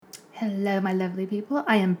Hello, my lovely people.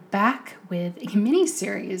 I am back with a mini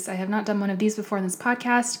series. I have not done one of these before in this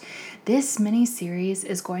podcast. This mini series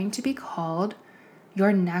is going to be called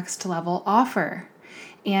Your Next Level Offer.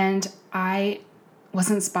 And I was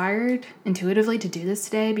inspired intuitively to do this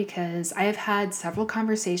today because I have had several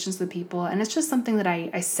conversations with people, and it's just something that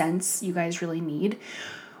I sense you guys really need,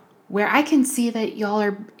 where I can see that y'all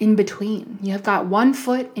are in between. You have got one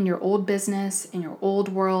foot in your old business, in your old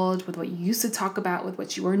world, with what you used to talk about, with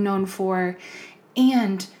what you were known for,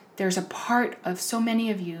 and there's a part of so many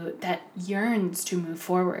of you that yearns to move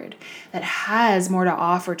forward, that has more to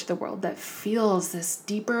offer to the world, that feels this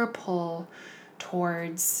deeper pull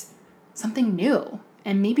towards something new.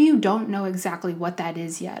 And maybe you don't know exactly what that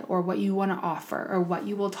is yet, or what you want to offer, or what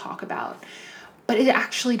you will talk about, but it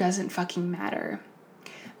actually doesn't fucking matter.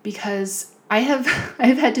 Because I've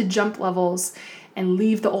had to jump levels and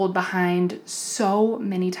leave the old behind so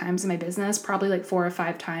many times in my business, probably like 4 or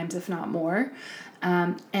 5 times, if not more.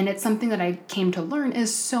 And it's something that I came to learn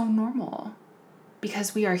is so normal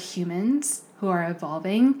because we are humans who are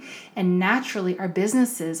evolving, and naturally our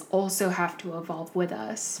businesses also have to evolve with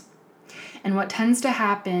us. And what tends to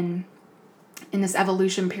happen in this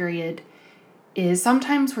evolution period is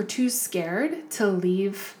sometimes we're too scared to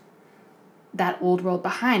leave that old world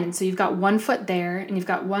behind. And so you've got one foot there, and you've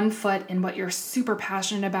got one foot in what you're super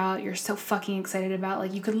passionate about, you're so fucking excited about.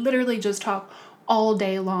 Like, you could literally just talk all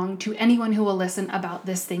day long to anyone who will listen about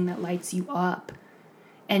this thing that lights you up.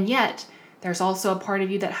 And yet there's also a part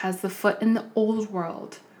of you that has the foot in the old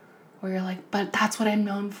world, where you're like, but that's what I'm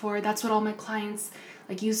known for. That's what all my clients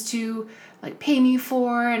used to pay me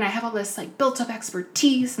for, and I have all this built up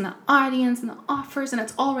expertise and the audience and the offers, and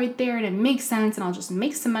it's all right there and it makes sense, and I'll just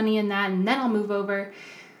make some money in that and then I'll move over.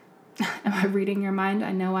 Am I reading your mind?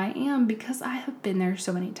 I know I am, because I have been there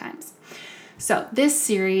so many times. So this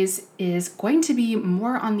series is going to be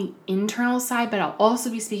more on the internal side, but I'll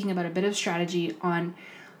also be speaking about a bit of strategy on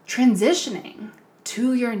transitioning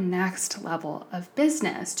to your next level of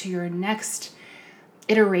business, to your next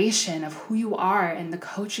iteration of who you are and the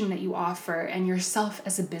coaching that you offer and yourself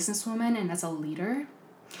as a businesswoman and as a leader.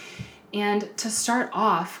 And to start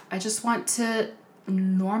off, I just want to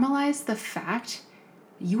normalize the fact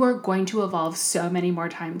you are going to evolve so many more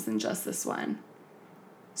times than just this one.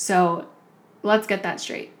 So let's get that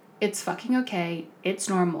straight. It's fucking okay. It's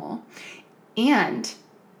normal. And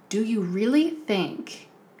do you really think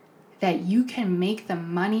that you can make the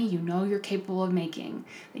money you know you're capable of making,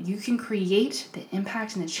 that you can create the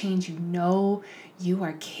impact and the change you know you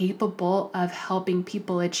are capable of helping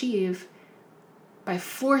people achieve by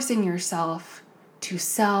forcing yourself to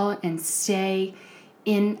sell and stay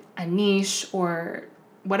in a niche or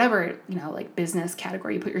whatever, business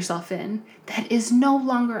category you put yourself in, that is no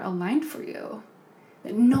longer aligned for you,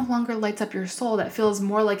 that no longer lights up your soul, that feels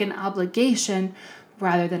more like an obligation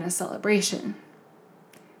rather than a celebration?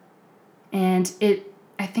 And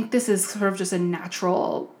I think this is sort of just a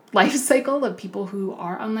natural life cycle of people who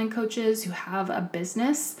are online coaches, who have a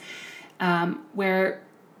business, where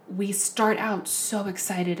we start out so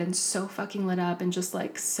excited and so fucking lit up and just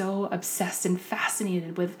so obsessed and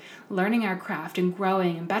fascinated with learning our craft and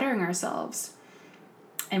growing and bettering ourselves.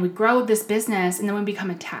 And we grow this business, and then we become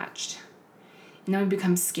attached. And then we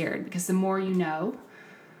become scared, because the more you know,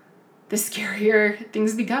 the scarier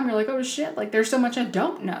things become. You're like, oh shit, there's so much I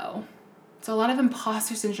don't know. So a lot of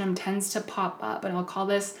imposter syndrome tends to pop up, and I'll call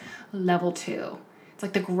this level 2. It's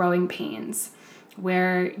like the growing pains,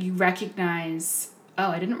 where you recognize, oh,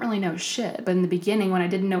 I didn't really know shit. But in the beginning, when I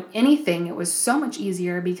didn't know anything, it was so much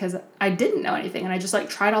easier because I didn't know anything. And I just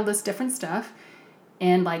tried all this different stuff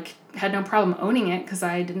and had no problem owning it because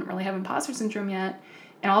I didn't really have imposter syndrome yet.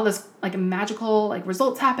 And all this magical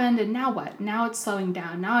results happened. And now what? Now it's slowing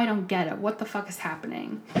down. Now I don't get it. What the fuck is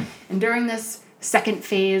happening? And during this second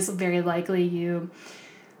phase, very likely you've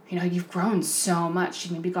grown so much.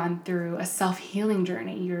 You've maybe gone through a self-healing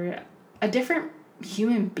journey. You're a different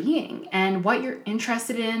human being, and what you're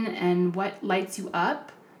interested in and what lights you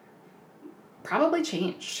up probably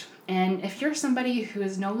changed. And if you're somebody who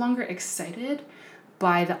is no longer excited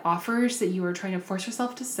by the offers that you are trying to force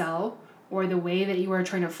yourself to sell, or the way that you are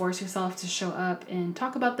trying to force yourself to show up and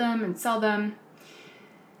talk about them and sell them,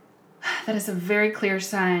 that is a very clear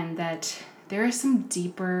sign that there is some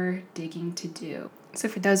deeper digging to do. So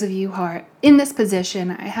for those of you who are in this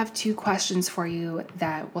position, I have 2 questions for you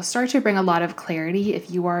that will start to bring a lot of clarity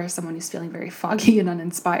if you are someone who's feeling very foggy and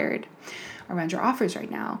uninspired. around your offers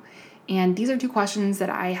right now? And these are 2 questions that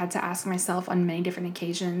I had to ask myself on many different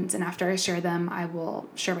occasions. And after I share them, I will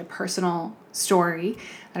share my personal story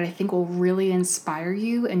that I think will really inspire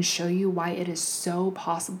you and show you why it is so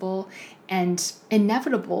possible and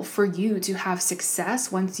inevitable for you to have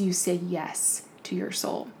success once you say yes to your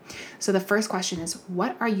soul. So the first question is,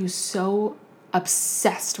 what are you so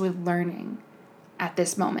obsessed with learning at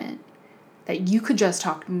this moment that you could just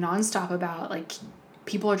talk nonstop about? Like,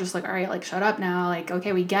 people are just like, all right, like, shut up now. Like,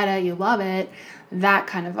 okay, we get it. You love it. That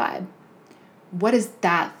kind of vibe. What is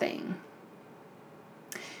that thing?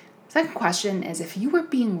 Second question is, if you were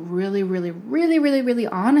being really, really, really, really, really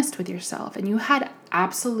honest with yourself and you had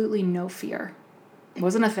absolutely no fear, it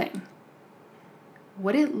wasn't a thing,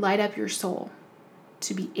 would it light up your soul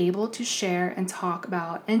to be able to share and talk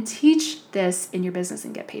about and teach this in your business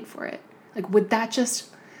and get paid for it? Like, would that just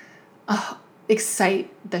excite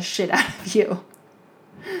the shit out of you?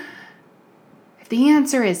 If the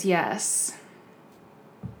answer is yes,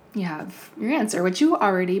 you have your answer, which you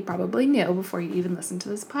already probably knew before you even listened to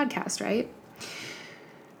this podcast, right?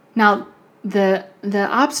 Now, the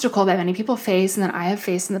obstacle that many people face and that I have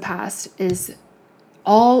faced in the past is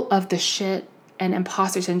all of the shit and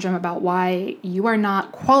imposter syndrome about why you are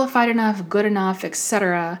not qualified enough, good enough,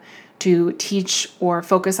 etc., to teach or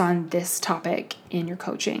focus on this topic in your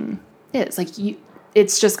coaching.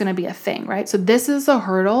 It's just going to be a thing, right? So this is a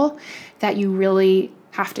hurdle that you really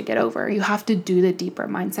have to get over. You have to do the deeper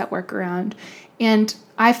mindset work around. And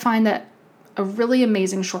I find that a really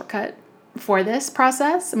amazing shortcut for this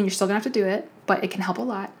process, I mean, you're still going to have to do it, but it can help a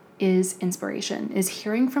lot, is inspiration, is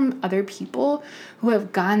hearing from other people who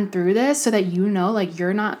have gone through this so that you know, like,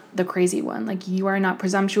 you're not the crazy one. Like, you are not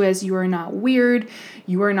presumptuous. You are not weird.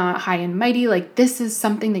 You are not high and mighty. Like, this is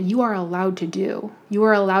something that you are allowed to do. You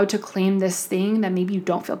are allowed to claim this thing that maybe you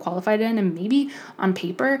don't feel qualified in, and maybe on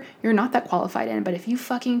paper you're not that qualified in. But if you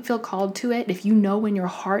fucking feel called to it, if you know in your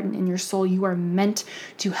heart and in your soul you are meant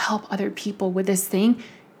to help other people with this thing,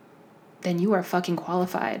 then you are fucking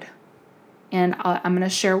qualified. And I'm going to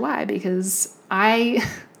share why, because I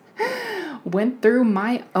went through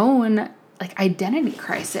my own identity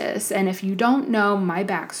crisis. And if you don't know my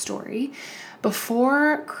backstory,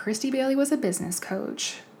 before Christy Bailey was a business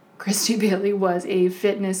coach, Christy Bailey was a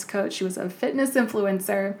fitness coach. She was a fitness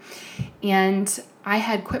influencer. And I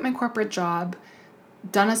had quit my corporate job,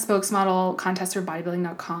 done a spokesmodel contest for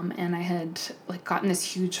bodybuilding.com, and I had gotten this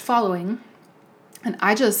huge following. And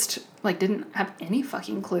I just didn't have any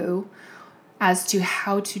fucking clue as to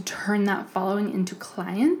how to turn that following into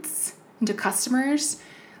clients, into customers.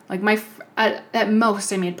 At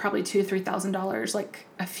most, I made probably $2,000 to $3,000,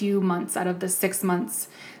 a few months out of the 6 months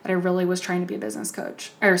that I really was trying to be a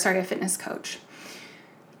fitness coach.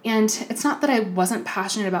 And it's not that I wasn't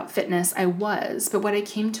passionate about fitness, I was, but what I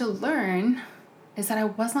came to learn is that I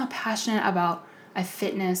was not passionate about a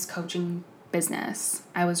fitness coaching business.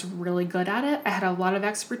 I was really good at it. I had a lot of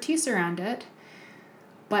expertise around it,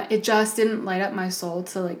 but it just didn't light up my soul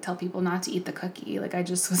to tell people not to eat the cookie. I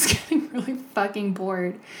just was getting really fucking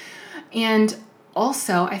bored. And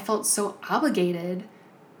also I felt so obligated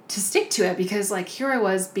to stick to it because here I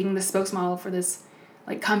was being the spokesmodel for this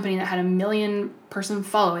company that had 1 million person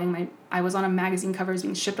following. I was on a magazine cover,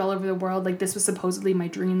 being shipped all over the world. This was supposedly my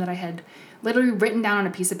dream that I had literally written down on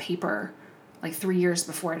a piece of paper 3 years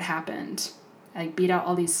before it happened. I beat out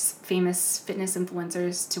all these famous fitness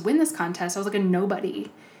influencers to win this contest. I was a nobody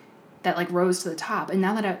that rose to the top. And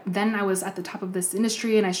now that I was at the top of this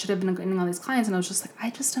industry and I should have been getting all these clients, and I was just I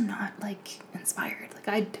just am not inspired.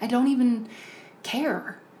 I don't even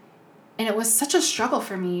care. And it was such a struggle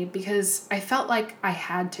for me because I felt like I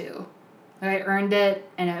had to. I earned it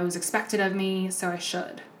and it was expected of me, so I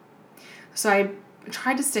should. So I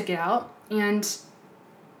tried to stick it out, and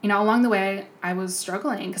along the way, I was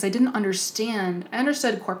struggling because I didn't understand. I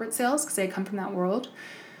understood corporate sales because I had come from that world,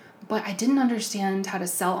 but I didn't understand how to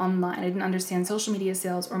sell online. I didn't understand social media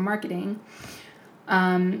sales or marketing.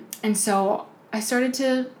 And so I started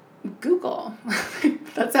to Google.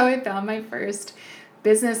 That's how I found my first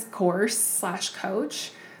business course /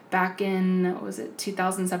 coach back in,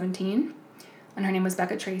 2017. And her name was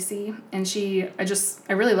Becca Tracy. And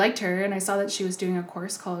I really liked her. And I saw that she was doing a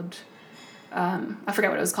course called, I forget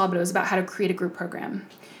what it was called, but it was about how to create a group program.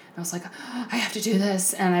 And I was like, oh, I have to do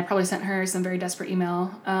this. And I probably sent her some very desperate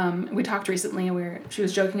email. We talked recently and she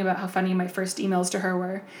was joking about how funny my first emails to her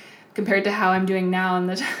were compared to how I'm doing now.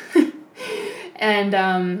 And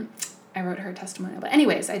I wrote her a testimonial. But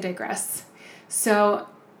anyways, I digress. So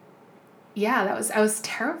yeah, I was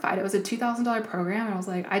terrified. It was a $2,000 program, and I was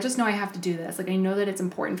like, I just know I have to do this. Like, I know that it's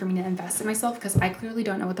important for me to invest in myself because I clearly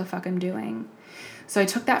don't know what the fuck I'm doing. So I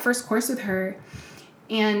took that first course with her,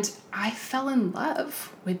 and I fell in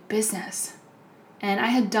love with business. And I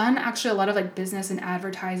had done actually a lot of like business and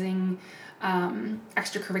advertising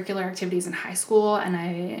extracurricular activities in high school, and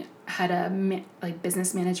I had a like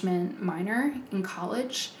business management minor in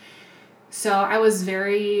college. So I was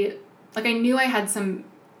very, like, I knew I had some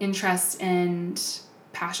interest and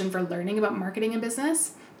passion for learning about marketing and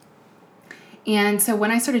business. And so when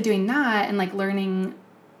I started doing that and like learning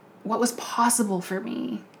what was possible for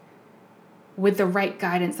me with the right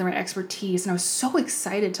guidance, the right expertise, and I was so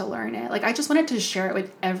excited to learn it. Like, I just wanted to share it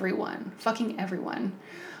with everyone, fucking everyone.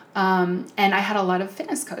 And I had a lot of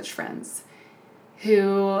fitness coach friends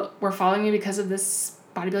who were following me because of this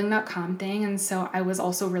bodybuilding.com thing. And so I was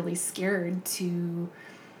also really scared to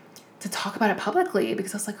talk about it publicly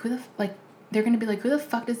because I was like, they're going to be like, who the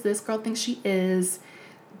fuck does this girl think she is,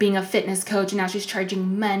 being a fitness coach, and now she's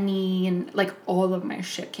charging money, and like all of my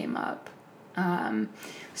shit came up.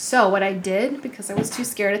 So what I did, because I was too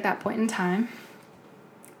scared at that point in time,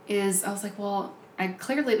 is I was like, well, I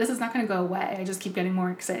clearly, this is not going to go away. I just keep getting more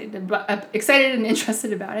excited and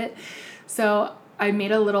interested about it. So I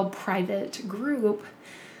made a little private group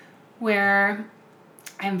where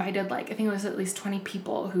I invited, like, I think it was at least 20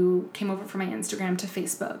 people who came over from my Instagram to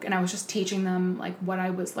Facebook, and I was just teaching them like what I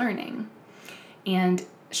was learning and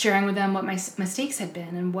sharing with them what my mistakes had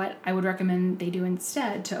been and what I would recommend they do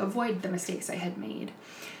instead to avoid the mistakes I had made.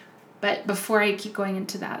 But before I keep going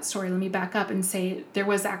into that story, let me back up and say there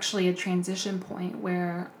was actually a transition point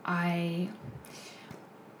where I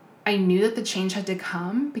knew that the change had to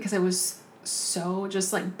come because I was so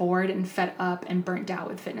just like bored and fed up and burnt out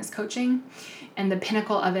with fitness coaching. And the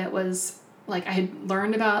pinnacle of it was like I had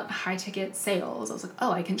learned about high ticket sales. I was like,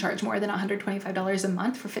 oh, I can charge more than $125 a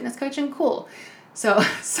month for fitness coaching? Cool. So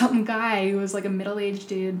some guy who was like a middle-aged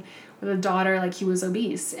dude with a daughter, like he was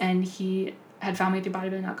obese, and he had found me through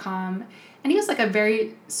bodybuilding.com, and he was like a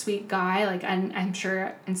very sweet guy. Like, and I'm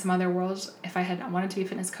sure in some other worlds, if I had wanted to be a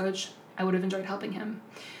fitness coach, I would have enjoyed helping him.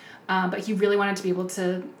 But he really wanted to be able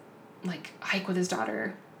to like hike with his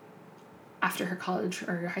daughter after her college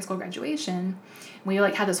or high school graduation. We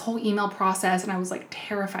like had this whole email process, and I was like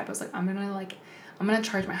terrified. I was like, I'm gonna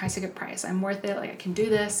charge my high ticket price. I'm worth it. Like, I can do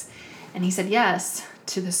this. And he said yes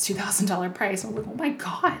to this $2,000 price. I was like, oh my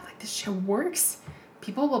God, like this shit works.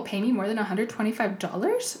 People will pay me more than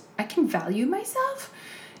 $125. I can value myself.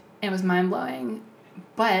 And it was mind blowing.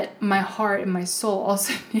 But my heart and my soul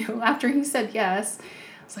also knew after he said yes,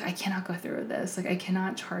 I was like, I cannot go through with this. Like, I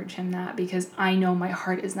cannot charge him that because I know my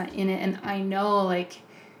heart is not in it. And I know like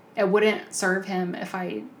it wouldn't serve him if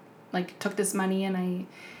I like took this money and I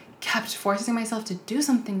kept forcing myself to do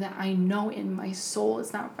something that I know in my soul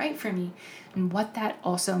is not right for me. And what that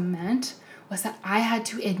also meant was that I had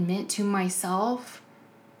to admit to myself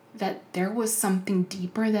that there was something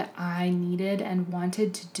deeper that I needed and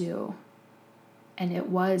wanted to do. And it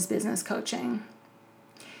was business coaching.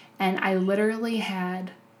 And I literally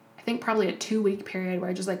had, I think probably a 2-week period where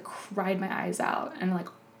I just like cried my eyes out, and like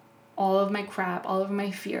all of my crap, all of my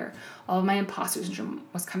fear, all of my imposter syndrome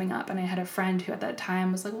was coming up. And I had a friend who at that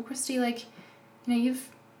time was like, well, Christy, like, you know,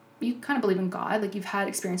 you kind of believe in God. Like, you've had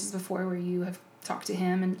experiences before where you have talked to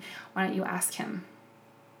him, and why don't you ask him?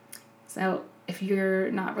 So if you're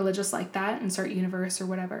not religious like that, insert universe or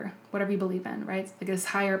whatever you believe in, right? Like this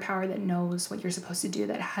higher power that knows what you're supposed to do,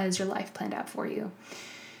 that has your life planned out for you.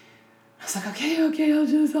 I was like, okay,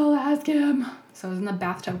 I'll ask him. So I was in the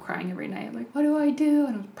bathtub crying every night. Like, what do I do?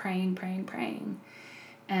 And I was praying.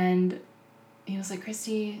 And he was like,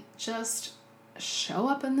 Christy, just show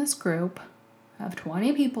up in this group of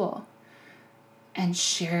 20 people and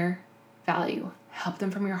share value. Help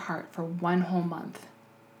them from your heart for 1 whole month.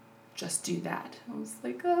 Just do that. I was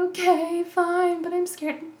like, okay, fine, but I'm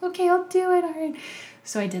scared. Okay, I'll do it. All right.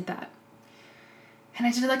 So I did that. And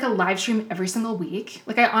I did like a live stream every single week.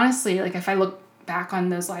 Like, I honestly, like, if I look back on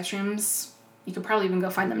those live streams, you could probably even go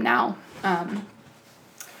find them now.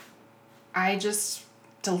 I just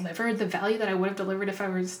delivered the value that I would have delivered if I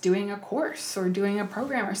was doing a course or doing a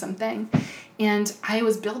program or something. And I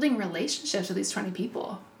was building relationships with these 20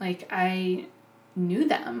 people. Like, I knew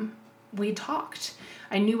them. We talked.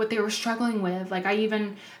 I knew what they were struggling with. Like, I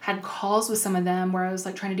even had calls with some of them where I was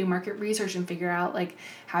like trying to do market research and figure out like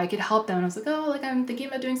how I could help them. And I was like, oh, like, I'm thinking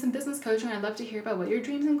about doing some business coaching. I'd love to hear about what your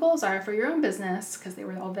dreams and goals are for your own business, because they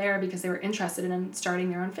were all there because they were interested in starting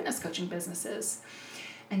their own fitness coaching businesses.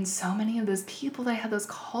 And so many of those people that I had those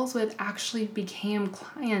calls with actually became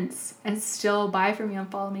clients and still buy from me and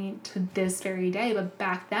follow me to this very day. But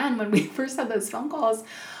back then, when we first had those phone calls,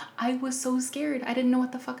 I was so scared. I didn't know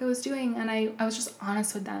what the fuck I was doing. And I was just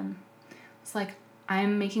honest with them. It's like,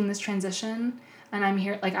 I'm making this transition and I'm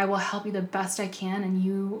here, like, I will help you the best I can. And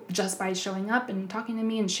you, just by showing up and talking to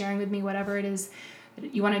me and sharing with me whatever it is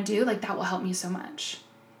that you want to do, like, that will help me so much.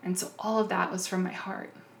 And so all of that was from my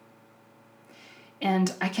heart.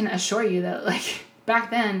 And I can assure you that, like,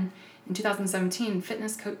 back then in 2017,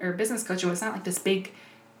 business coaching was not like this big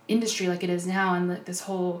industry like it is now. And this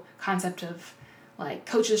whole concept of like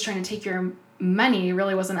coaches trying to take your money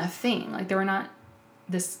really wasn't a thing. Like there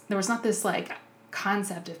was not this like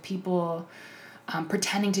concept of people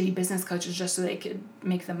pretending to be business coaches just so they could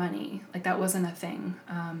make the money. Like that wasn't a thing.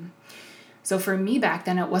 So for me back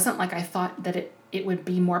then, it wasn't like I thought that it would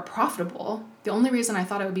be more profitable. The only reason I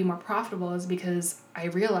thought it would be more profitable is because I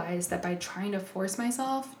realized that by trying to force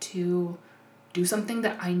myself to do something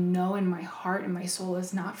that I know in my heart and my soul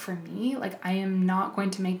is not for me, like I am not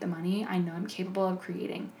going to make the money I know I'm capable of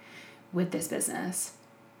creating with this business.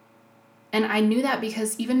 And I knew that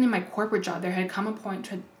because even in my corporate job, there had come a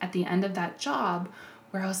point at the end of that job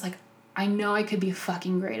where I was like, I know I could be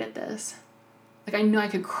fucking great at this. Like, I know I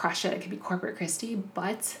could crush it. I could be corporate Christy,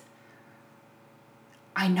 but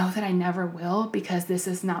I know that I never will because this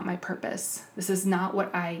is not my purpose. This is not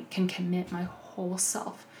what I can commit my whole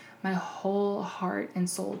self, my whole heart and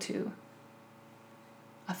soul to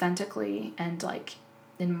authentically and like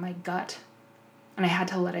in my gut. And I had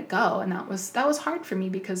to let it go. And that was hard for me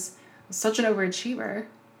because I was such an overachiever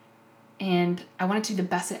and I wanted to be the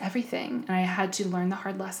best at everything. And I had to learn the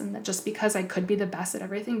hard lesson that just because I could be the best at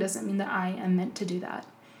everything doesn't mean that I am meant to do that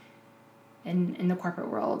in the corporate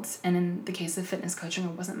world. And in the case of fitness coaching, I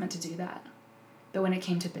wasn't meant to do that. But when it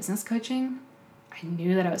came to business coaching, I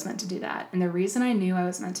knew that I was meant to do that. And the reason I knew I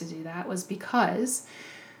was meant to do that was because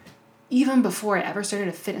even before I ever started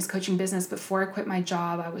a fitness coaching business, before I quit my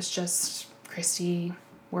job, I was just Christy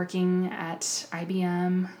working at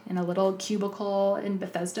IBM in a little cubicle in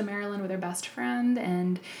Bethesda, Maryland with her best friend.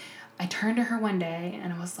 And I turned to her one day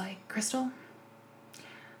and I was like, Crystal,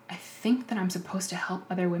 I think that I'm supposed to help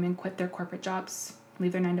other women quit their corporate jobs,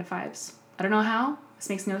 leave their 9-to-5s. I don't know how. This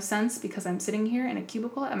makes no sense because I'm sitting here in a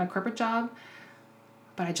cubicle at my corporate job,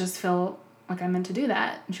 but I just feel like I'm meant to do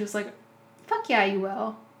that. And she was like, fuck yeah, you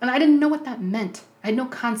will. And I didn't know what that meant. I had no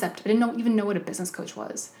concept. I didn't even know what a business coach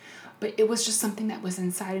was. But it was just something that was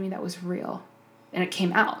inside of me that was real. And it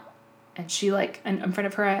came out. And she and in front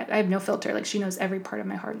of her, I have no filter. Like she knows every part of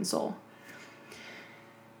my heart and soul.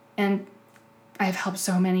 And I've helped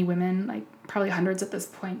so many women, like probably hundreds at this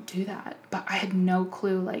point, do that. But I had no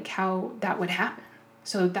clue like how that would happen.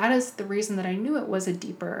 So that is the reason that I knew it was a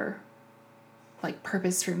deeper like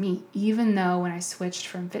purpose for me, even though when I switched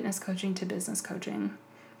from fitness coaching to business coaching,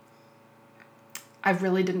 I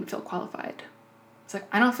really didn't feel qualified. It's like,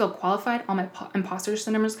 I don't feel qualified. All my imposter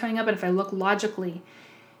syndrome is coming up. And if I look logically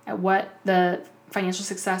at what the financial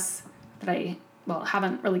success that I,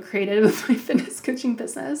 haven't really created with my fitness coaching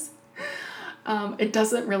business, it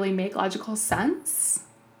doesn't really make logical sense.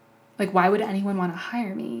 Like, why would anyone want to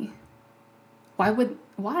hire me?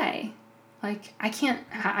 Why? Like, I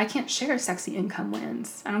can't share sexy income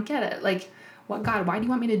wins. I don't get it. Like, what, God, why do you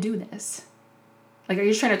want me to do this? Like, are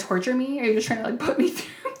you just trying to torture me? Are you just trying to like put me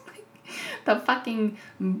through like the fucking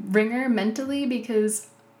ringer mentally? Because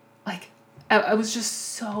like, I was just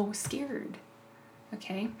so scared.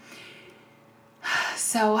 Okay.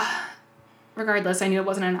 So regardless, I knew it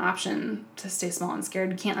wasn't an option to stay small and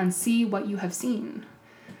scared. You can't unsee what you have seen.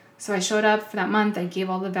 So I showed up for that month. I gave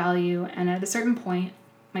all the value. And at a certain point,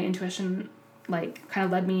 my intuition like kind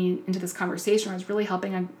of led me into this conversation where I was really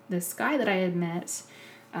helping this guy that I had met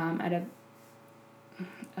at a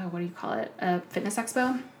a fitness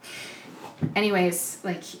expo. Anyways,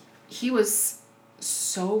 like he was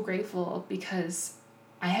so grateful because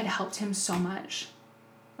I had helped him so much,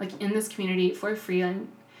 like in this community for free. And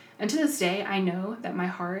to this day, I know that my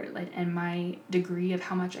heart and my degree of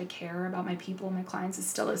how much I care about my people, my clients is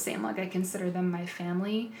still the same. Like I consider them my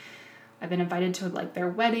family. I've been invited to like their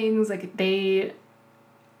weddings. Like I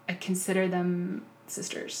consider them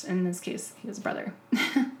sisters. In this case, he was a brother.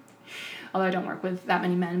 Although I don't work with that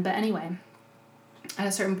many men. But anyway, at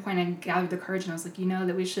a certain point, I gathered the courage and I was like,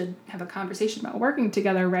 that we should have a conversation about working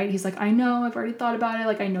together, right? He's like, I know, I've already thought about it.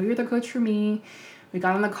 Like, I know you're the coach for me. We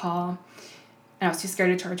got on the call and I was too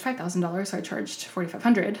scared to charge $5,000. So I charged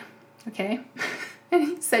 $4,500. Okay. And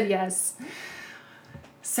he said yes.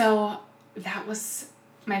 So that was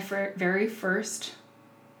my very first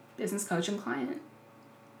business coaching client.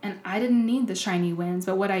 And I didn't need the shiny wins,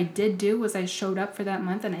 but what I did do was I showed up for that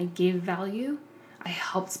month and I gave value. I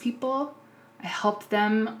helped people. I helped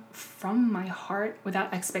them from my heart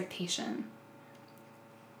without expectation.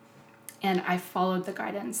 And I followed the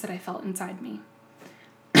guidance that I felt inside me.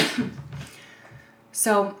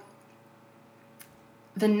 So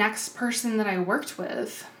the next person that I worked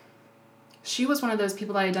with, she was one of those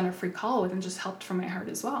people that I had done a free call with and just helped from my heart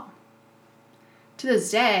as well. To this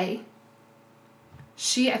day,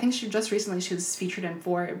 I think she was featured in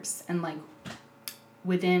Forbes, and like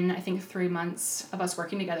within, I think 3 months of us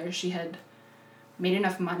working together, she had made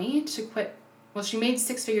enough money to quit. Well, she made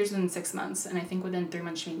 6 figures within 6 months, and I think within 3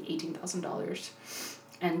 months she made $18,000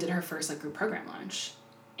 and did her first group program launch.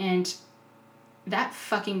 And that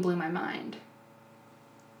fucking blew my mind,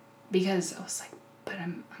 because I was like, but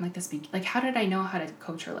I'm like this, how did I know how to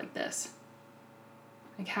coach her like this?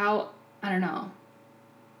 Like how, I don't know.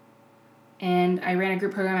 And I ran a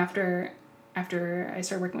group program after I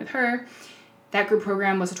started working with her. That group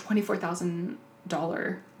program was a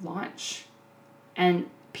 $24,000 launch. And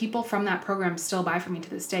people from that program still buy from me to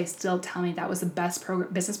this day, still tell me that was the best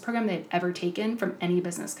business program they've ever taken from any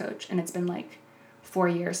business coach. And it's been 4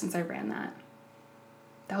 years since I ran that.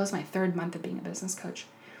 That was my 3rd month of being a business coach.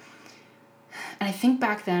 And I think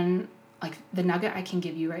back then, the nugget I can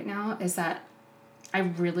give you right now is that I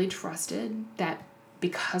really trusted that,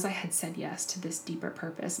 because I had said yes to this deeper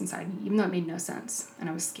purpose inside me, even though it made no sense and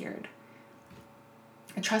I was scared,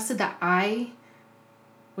 I trusted that I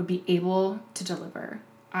would be able to deliver.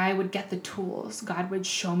 I would get the tools. God would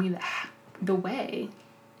show me the way.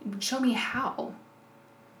 He would show me how.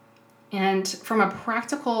 And from a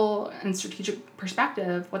practical and strategic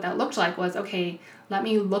perspective, what that looked like was, okay, let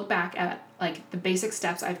me look back at the basic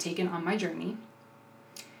steps I've taken on my journey,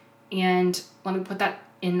 and let me put that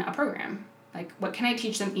in a program. What can I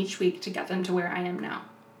teach them each week to get them to where I am now?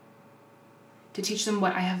 To teach them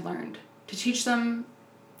what I have learned. To teach them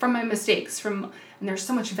from my mistakes. And there's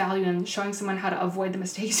so much value in showing someone how to avoid the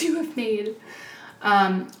mistakes you have made.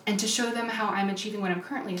 And to show them how I'm achieving what I'm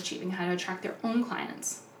currently achieving, how to attract their own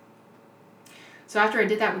clients. So after I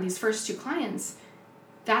did that with these first 2 clients,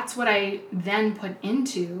 that's what I then put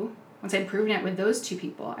into, once I'd proven it with those 2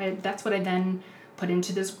 people, that's what I then put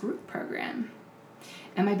into this group program.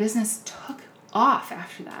 And my business took off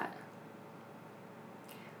after that.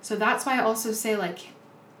 So that's why I also say,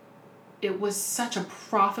 it was such a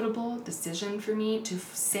profitable decision for me to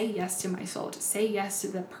say yes to my soul, to say yes to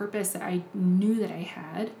the purpose that I knew that I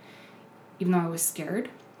had, even though I was scared.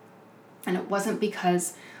 And it wasn't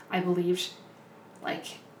because I believed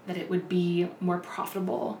that it would be more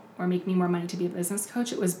profitable or make me more money to be a business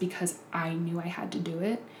coach. It was because I knew I had to do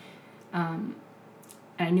it. And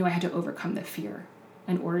I knew I had to overcome the fear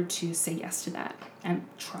in order to say yes to that and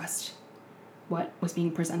trust what was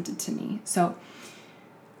being presented to me. So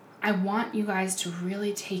I want you guys to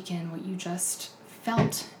really take in what you just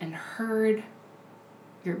felt and heard,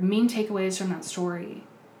 your main takeaways from that story,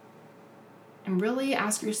 and really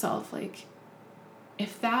ask yourself,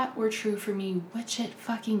 if that were true for me, which it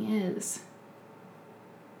fucking is.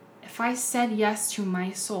 If I said yes to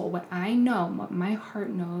my soul, what I know, what my heart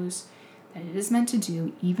knows that it is meant to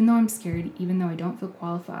do, even though I'm scared, even though I don't feel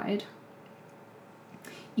qualified,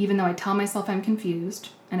 even though I tell myself I'm confused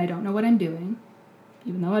and I don't know what I'm doing,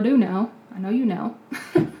 even though I do know, I know you know.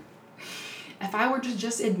 If I were to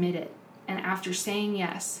just admit it, and after saying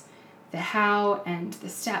yes, the how and the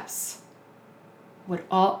steps would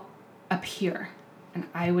all appear, and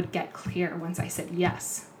I would get clear once I said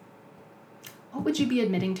yes, what would you be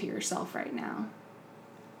admitting to yourself right now?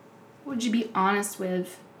 What would you be honest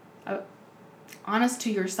to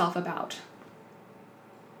yourself about?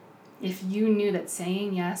 If you knew that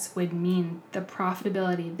saying yes would mean the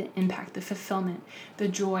profitability, the impact, the fulfillment, the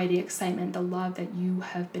joy, the excitement, the love that you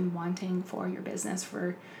have been wanting for your business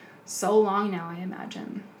for so long now, I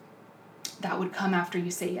imagine, that would come after you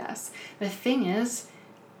say yes. The thing is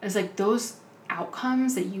those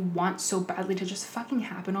outcomes that you want so badly to just fucking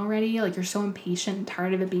happen already, you're so impatient and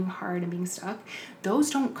tired of it being hard and being stuck, those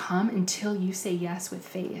don't come until you say yes with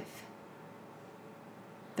faith.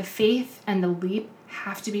 The faith and the leap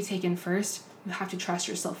have to be taken first. You have to trust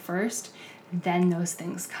yourself first, then those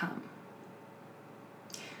things come.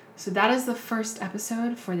 So that is the first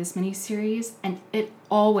episode for this mini-series, and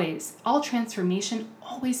all transformation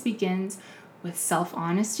always begins with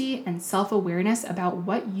self-honesty and self-awareness about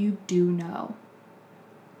what you do know.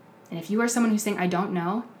 And if you are someone who's saying, I don't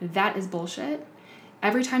know, that is bullshit.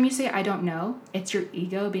 Every time you say, I don't know, it's your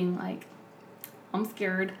ego being I'm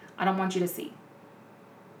scared, I don't want you to see.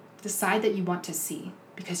 Decide that you want to see,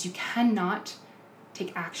 because you cannot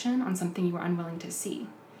take action on something you are unwilling to see.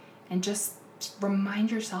 And just remind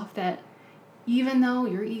yourself that even though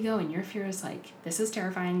your ego and your fear is like, this is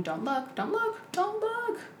terrifying, don't look, don't look, don't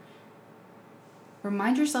look.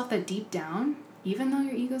 Remind yourself that deep down, even though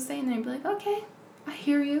your ego's saying that, and be like, okay, I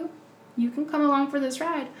hear you. You can come along for this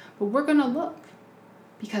ride, but we're going to look.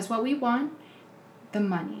 Because what we want, the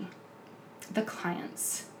money, the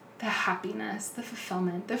clients, the happiness, the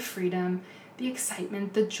fulfillment, the freedom, the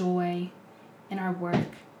excitement, the joy in our work,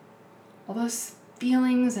 all those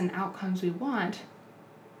feelings and outcomes we want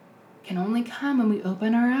can only come when we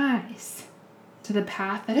open our eyes to the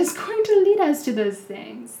path that is going to lead us to those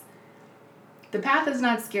things. The path is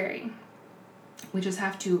not scary. We just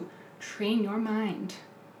have to train your mind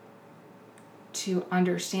to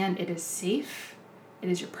understand it is safe, it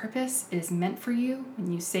is your purpose, it is meant for you.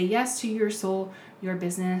 When you say yes to your soul, your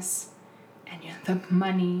business, and the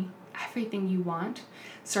money, everything you want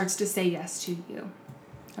starts to say yes to you.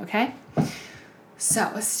 Okay?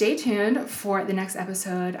 So stay tuned for the next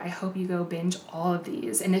episode. I hope you go binge all of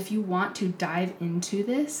these. And if you want to dive into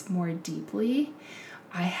this more deeply,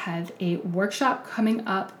 I have a workshop coming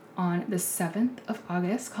up on the 7th of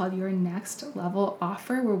August called Your Next Level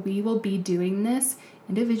Offer, where we will be doing this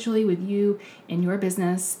individually with you in your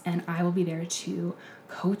business, and I will be there to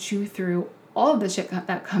coach you through all of the shit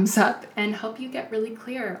that comes up and help you get really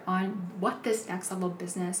clear on what this next level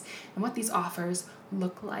business and what these offers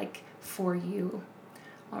look like for you.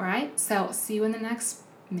 All right, so see you in the next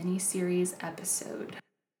mini series episode.